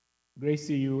Grace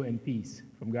to you and peace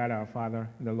from God our Father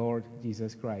and the Lord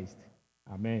Jesus Christ.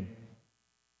 Amen.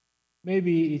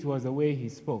 Maybe it was the way he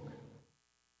spoke.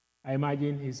 I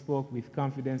imagine he spoke with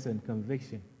confidence and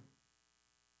conviction.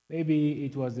 Maybe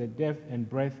it was the depth and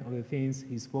breadth of the things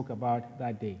he spoke about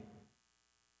that day.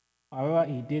 However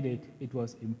he did it, it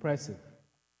was impressive.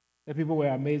 The people were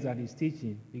amazed at his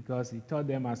teaching because he taught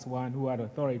them as one who had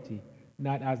authority,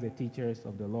 not as the teachers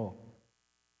of the law.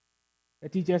 The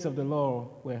teachers of the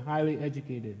law were highly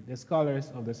educated, the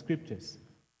scholars of the scriptures,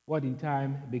 what in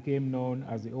time became known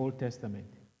as the Old Testament.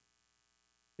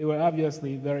 They were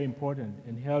obviously very important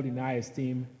and held in high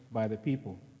esteem by the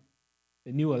people.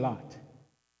 They knew a lot.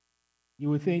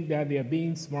 You would think that their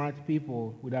being smart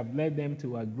people would have led them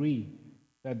to agree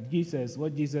that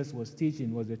what Jesus was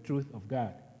teaching was the truth of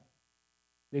God.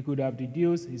 They could have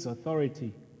deduced his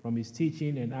authority from his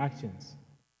teaching and actions,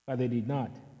 but they did not.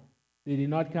 They did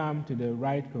not come to the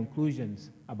right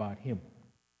conclusions about him.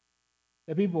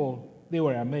 The people, they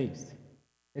were amazed.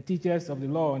 The teachers of the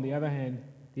law, on the other hand,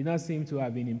 did not seem to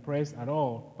have been impressed at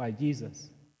all by Jesus.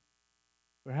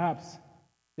 Perhaps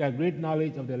their great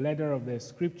knowledge of the letter of the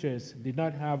scriptures did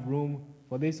not have room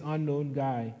for this unknown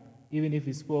guy, even if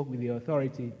he spoke with the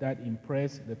authority that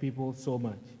impressed the people so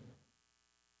much.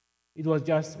 It was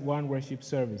just one worship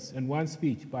service and one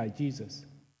speech by Jesus,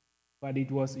 but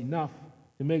it was enough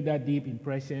to make that deep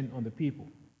impression on the people.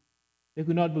 They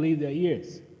could not believe their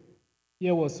ears.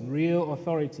 Here was real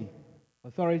authority,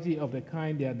 authority of the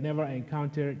kind they had never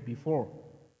encountered before.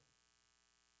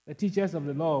 The teachers of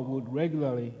the law would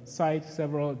regularly cite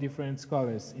several different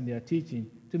scholars in their teaching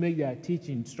to make their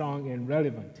teaching strong and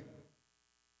relevant.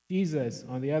 Jesus,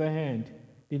 on the other hand,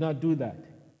 did not do that.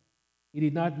 He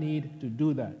did not need to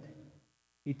do that.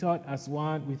 He taught as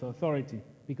one with authority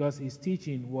because his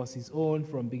teaching was his own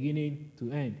from beginning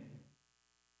to end.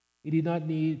 He did not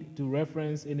need to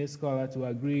reference any scholar to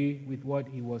agree with what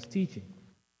he was teaching.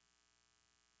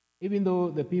 Even though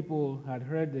the people had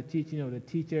heard the teaching of the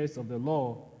teachers of the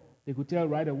law, they could tell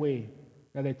right away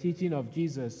that the teaching of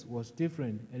Jesus was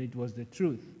different and it was the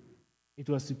truth. It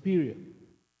was superior.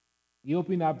 He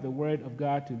opened up the Word of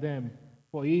God to them,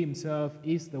 for he himself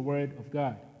is the Word of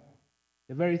God,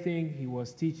 the very thing he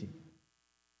was teaching.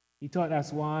 He taught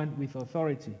as one with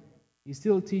authority. He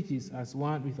still teaches as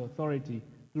one with authority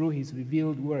through his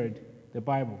revealed word, the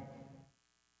Bible.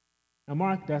 Now,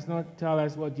 Mark does not tell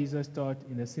us what Jesus taught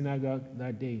in the synagogue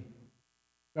that day,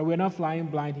 but we're not flying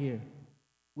blind here.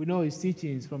 We know his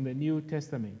teachings from the New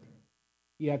Testament.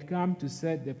 He had come to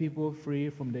set the people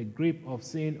free from the grip of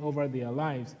sin over their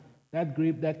lives, that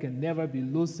grip that can never be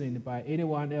loosened by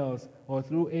anyone else or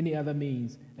through any other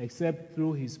means except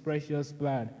through his precious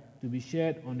blood to be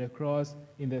shed on the cross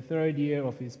in the third year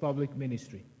of his public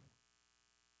ministry.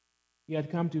 He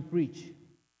had come to preach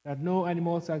that no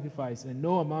animal sacrifice and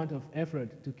no amount of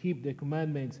effort to keep the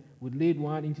commandments would lead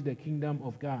one into the kingdom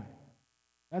of God.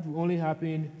 That will only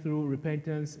happen through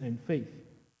repentance and faith.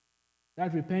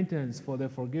 That repentance for the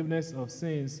forgiveness of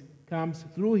sins comes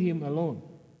through him alone.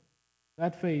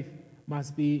 That faith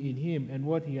must be in him and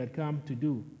what he had come to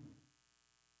do.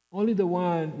 Only the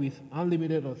one with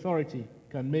unlimited authority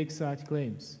can make such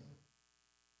claims.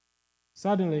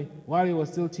 Suddenly, while he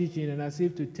was still teaching, and as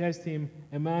if to test him,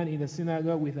 a man in the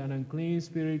synagogue with an unclean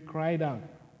spirit cried out,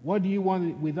 "What do you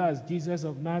want with us, Jesus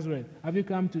of Nazareth? Have you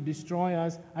come to destroy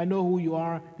us? I know who you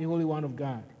are, the Holy One of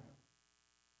God."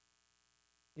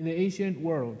 In the ancient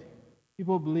world,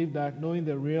 people believed that knowing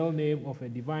the real name of a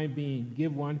divine being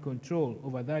gave one control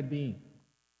over that being.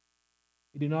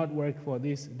 It did not work for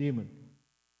this demon.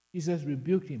 Jesus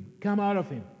rebuked him. "Come out of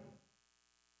him."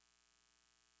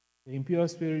 The impure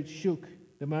spirit shook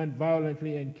the man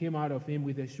violently and came out of him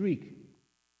with a shriek.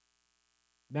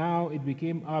 Now it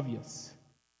became obvious.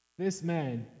 This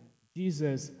man,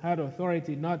 Jesus, had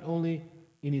authority not only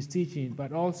in his teaching,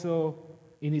 but also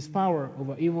in his power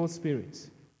over evil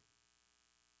spirits.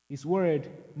 His word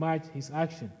matched his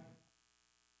action.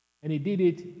 And he did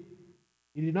it.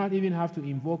 He did not even have to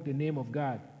invoke the name of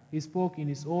God. He spoke in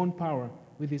his own power,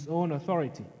 with his own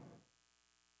authority.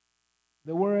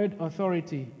 The word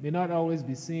authority may not always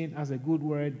be seen as a good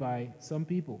word by some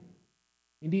people.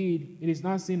 Indeed, it is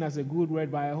not seen as a good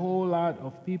word by a whole lot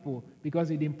of people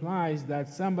because it implies that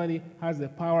somebody has the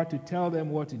power to tell them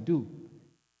what to do.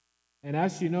 And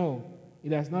as you know, it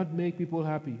does not make people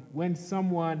happy when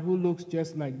someone who looks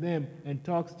just like them and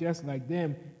talks just like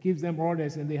them gives them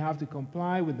orders and they have to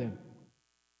comply with them.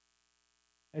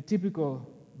 A typical,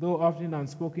 though often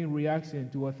unspoken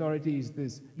reaction to authority is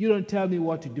this: "You don't tell me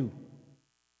what to do."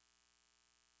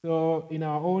 So in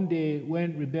our own day,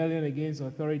 when rebellion against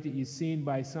authority is seen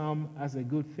by some as a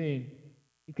good thing,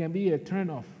 it can be a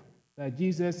turnoff that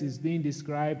Jesus is being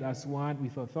described as one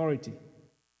with authority.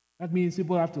 That means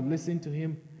people have to listen to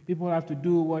him, people have to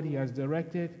do what he has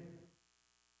directed.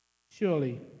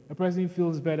 Surely, a person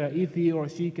feels better if he or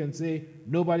she can say,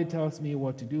 "Nobody tells me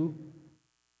what to do."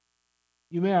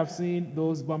 You may have seen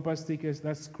those bumper stickers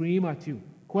that scream at you,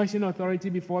 "Question authority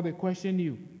before they question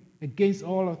you." Against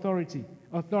all authority.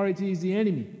 Authority is the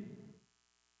enemy.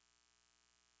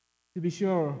 To be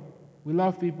sure, we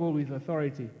love people with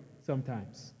authority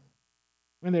sometimes.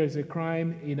 When there is a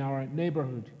crime in our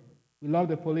neighborhood, we love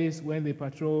the police when they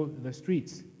patrol the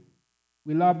streets.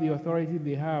 We love the authority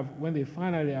they have when they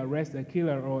finally arrest a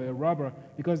killer or a robber,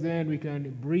 because then we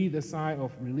can breathe a sigh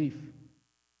of relief.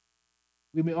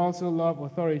 We may also love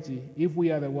authority if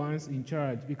we are the ones in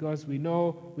charge, because we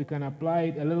know we can apply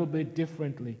it a little bit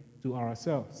differently to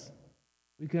ourselves.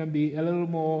 We can be a little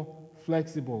more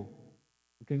flexible.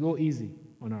 We can go easy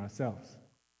on ourselves.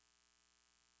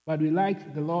 But we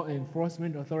like the law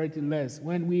enforcement authority less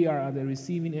when we are at the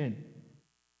receiving end.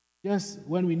 Just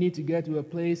when we need to get to a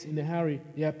place in a hurry,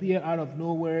 they appear out of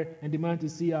nowhere and demand to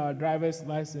see our driver's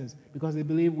license because they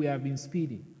believe we have been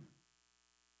speeding.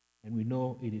 And we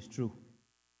know it is true.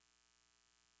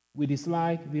 We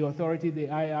dislike the authority the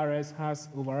IRS has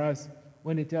over us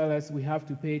when they tell us we have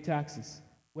to pay taxes,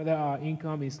 whether our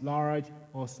income is large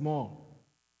or small.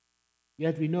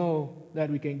 Yet we know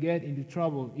that we can get into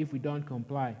trouble if we don't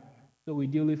comply, so we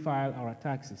duly file our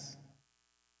taxes.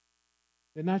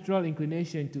 The natural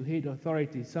inclination to hate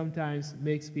authority sometimes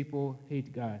makes people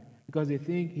hate God because they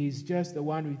think he's just the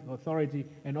one with authority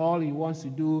and all he wants to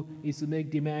do is to make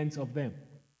demands of them.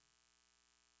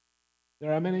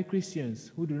 There are many Christians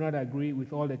who do not agree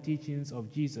with all the teachings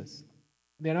of Jesus.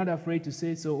 They're not afraid to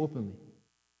say so openly.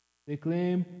 They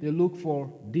claim they look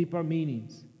for deeper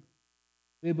meanings.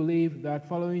 They believe that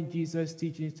following Jesus'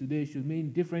 teachings today should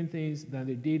mean different things than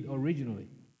they did originally.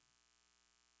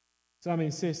 Some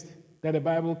insist that the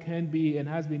Bible can be and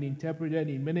has been interpreted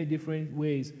in many different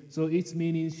ways, so its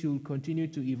meanings should continue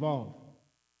to evolve.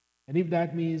 And if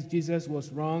that means Jesus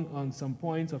was wrong on some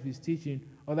points of his teaching,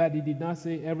 or that he did not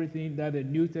say everything that the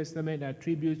New Testament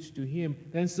attributes to him,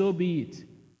 then so be it.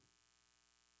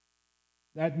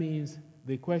 That means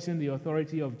they question the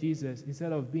authority of Jesus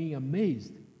instead of being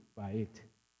amazed by it.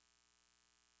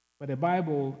 But the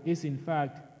Bible is, in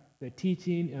fact, the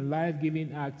teaching and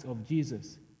life-giving acts of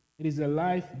Jesus. It is a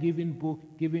life-giving book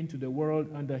given to the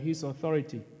world under his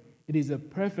authority. It is a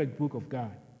perfect book of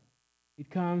God.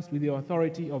 It comes with the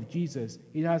authority of Jesus.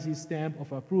 It has his stamp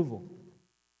of approval.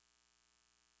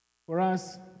 For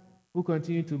us who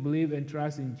continue to believe and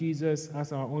trust in Jesus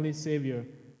as our only Savior,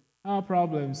 our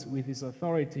problems with his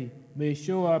authority may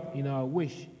show up in our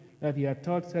wish that he had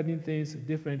taught certain things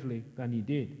differently than he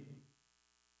did.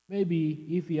 Maybe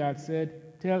if he had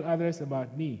said, "Tell others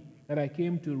about me, that I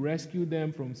came to rescue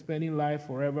them from spending life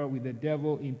forever with the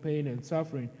devil in pain and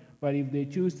suffering, but if they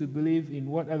choose to believe in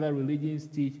what other religions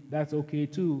teach, that's okay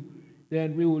too,"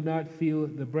 then we will not feel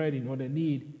the burden or the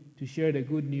need to share the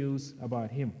good news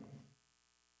about him.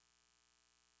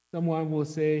 Someone will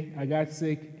say, "I got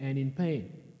sick and in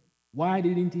pain. Why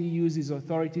didn't he use his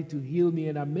authority to heal me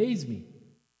and amaze me?"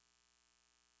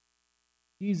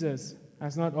 Jesus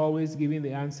has not always given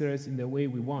the answers in the way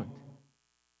we want.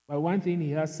 But one thing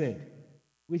he has said,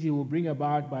 which he will bring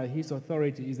about by his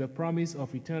authority, is the promise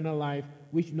of eternal life,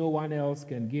 which no one else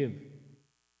can give.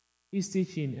 His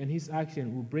teaching and his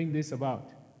action will bring this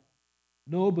about.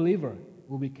 No believer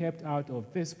will be kept out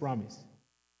of this promise.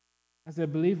 As a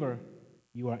believer,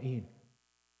 you are in.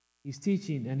 His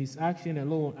teaching and his action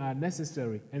alone are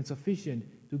necessary and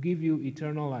sufficient to give you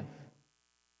eternal life.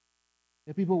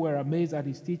 The people were amazed at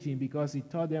his teaching because he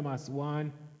taught them as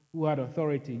one who had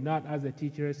authority, not as the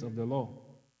teachers of the law.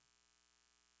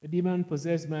 The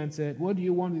demon-possessed man said, "What do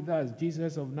you want with us,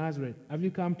 Jesus of Nazareth? Have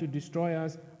you come to destroy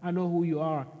us? I know who you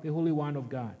are, the Holy One of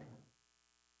God."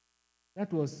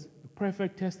 That was a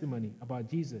perfect testimony about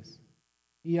Jesus.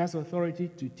 He has authority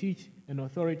to teach and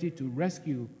authority to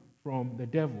rescue from the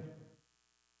devil.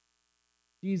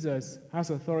 Jesus has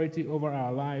authority over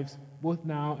our lives, both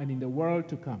now and in the world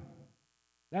to come.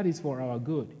 That is for our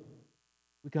good.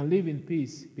 We can live in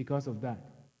peace because of that.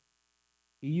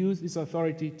 He used his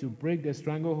authority to break the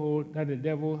stranglehold that the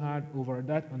devil had over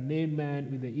that unnamed man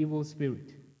with the evil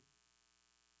spirit.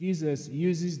 Jesus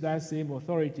uses that same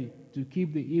authority to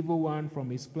keep the evil one from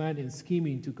his plan and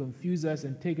scheming to confuse us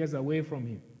and take us away from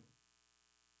him.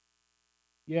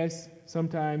 Yes,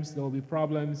 sometimes there will be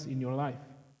problems in your life.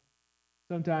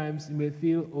 Sometimes you may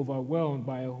feel overwhelmed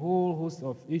by a whole host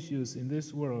of issues in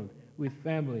this world with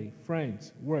family,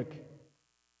 friends, work.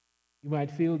 You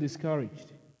might feel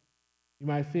discouraged. You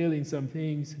might fail in some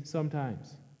things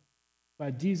sometimes.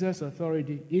 But Jesus'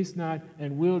 authority is not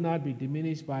and will not be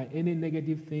diminished by any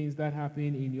negative things that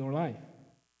happen in your life.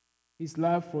 His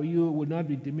love for you will not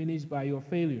be diminished by your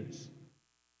failures.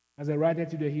 As the writer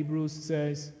to the Hebrews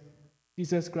says,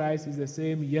 Jesus Christ is the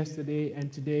same yesterday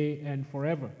and today and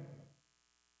forever.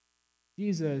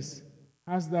 Jesus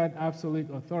has that absolute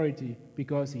authority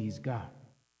because he is God.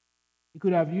 He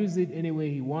could have used it any way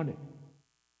he wanted.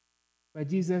 But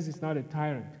Jesus is not a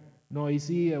tyrant, nor is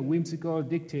he a whimsical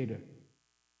dictator.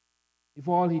 If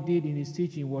all he did in his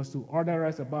teaching was to order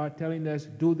us about, telling us,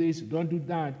 do this, don't do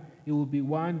that, he would be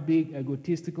one big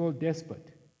egotistical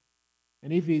despot.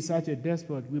 And if he is such a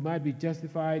despot, we might be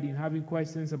justified in having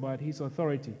questions about his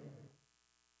authority.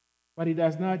 But he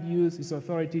does not use his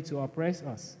authority to oppress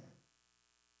us.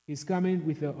 His coming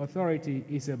with the authority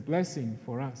is a blessing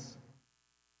for us.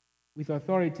 With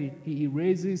authority, he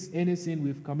erases any sin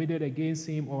we've committed against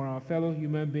him or our fellow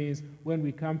human beings when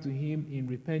we come to him in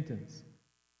repentance.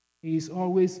 He is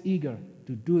always eager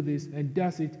to do this and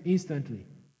does it instantly.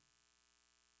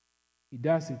 He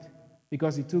does it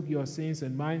because he took your sins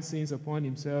and my sins upon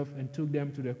himself and took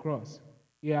them to the cross.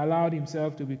 He allowed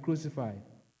himself to be crucified.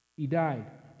 He died,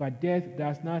 but death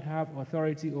does not have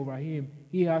authority over him.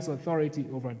 He has authority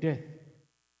over death.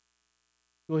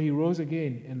 So he rose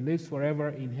again and lives forever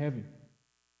in heaven.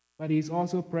 But he is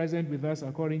also present with us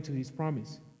according to his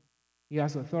promise. He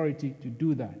has authority to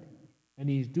do that, and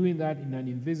he is doing that in an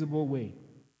invisible way.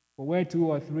 For where 2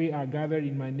 or 3 are gathered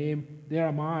in my name, there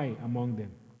am I among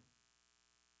them.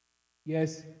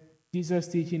 Yes, Jesus'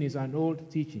 teaching is an old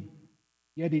teaching,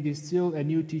 yet it is still a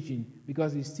new teaching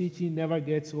because his teaching never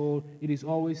gets old. It is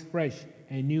always fresh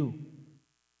and new.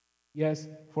 Yes,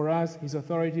 for us, his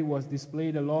authority was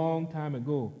displayed a long time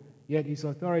ago, yet his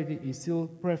authority is still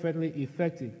perfectly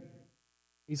effective.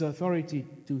 His authority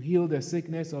to heal the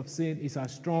sickness of sin is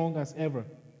as strong as ever.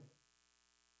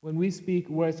 When we speak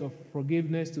words of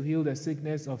forgiveness to heal the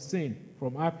sickness of sin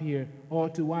from up here or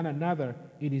to one another,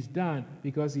 it is done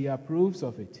because he approves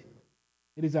of it.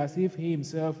 It is as if he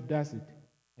himself does it,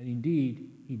 and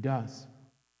indeed he does.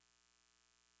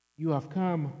 You have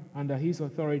come under his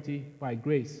authority by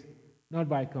grace, not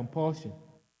by compulsion.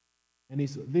 And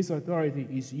this authority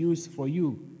is used for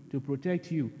you, to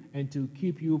protect you, and to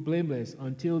keep you blameless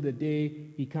until the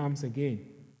day he comes again.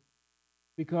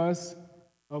 Because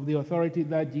of the authority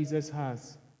that Jesus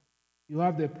has, you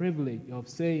have the privilege of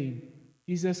saying,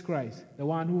 Jesus Christ, the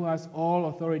one who has all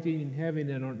authority in heaven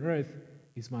and on earth,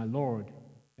 is my Lord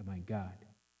and my God.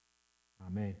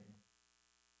 Amen.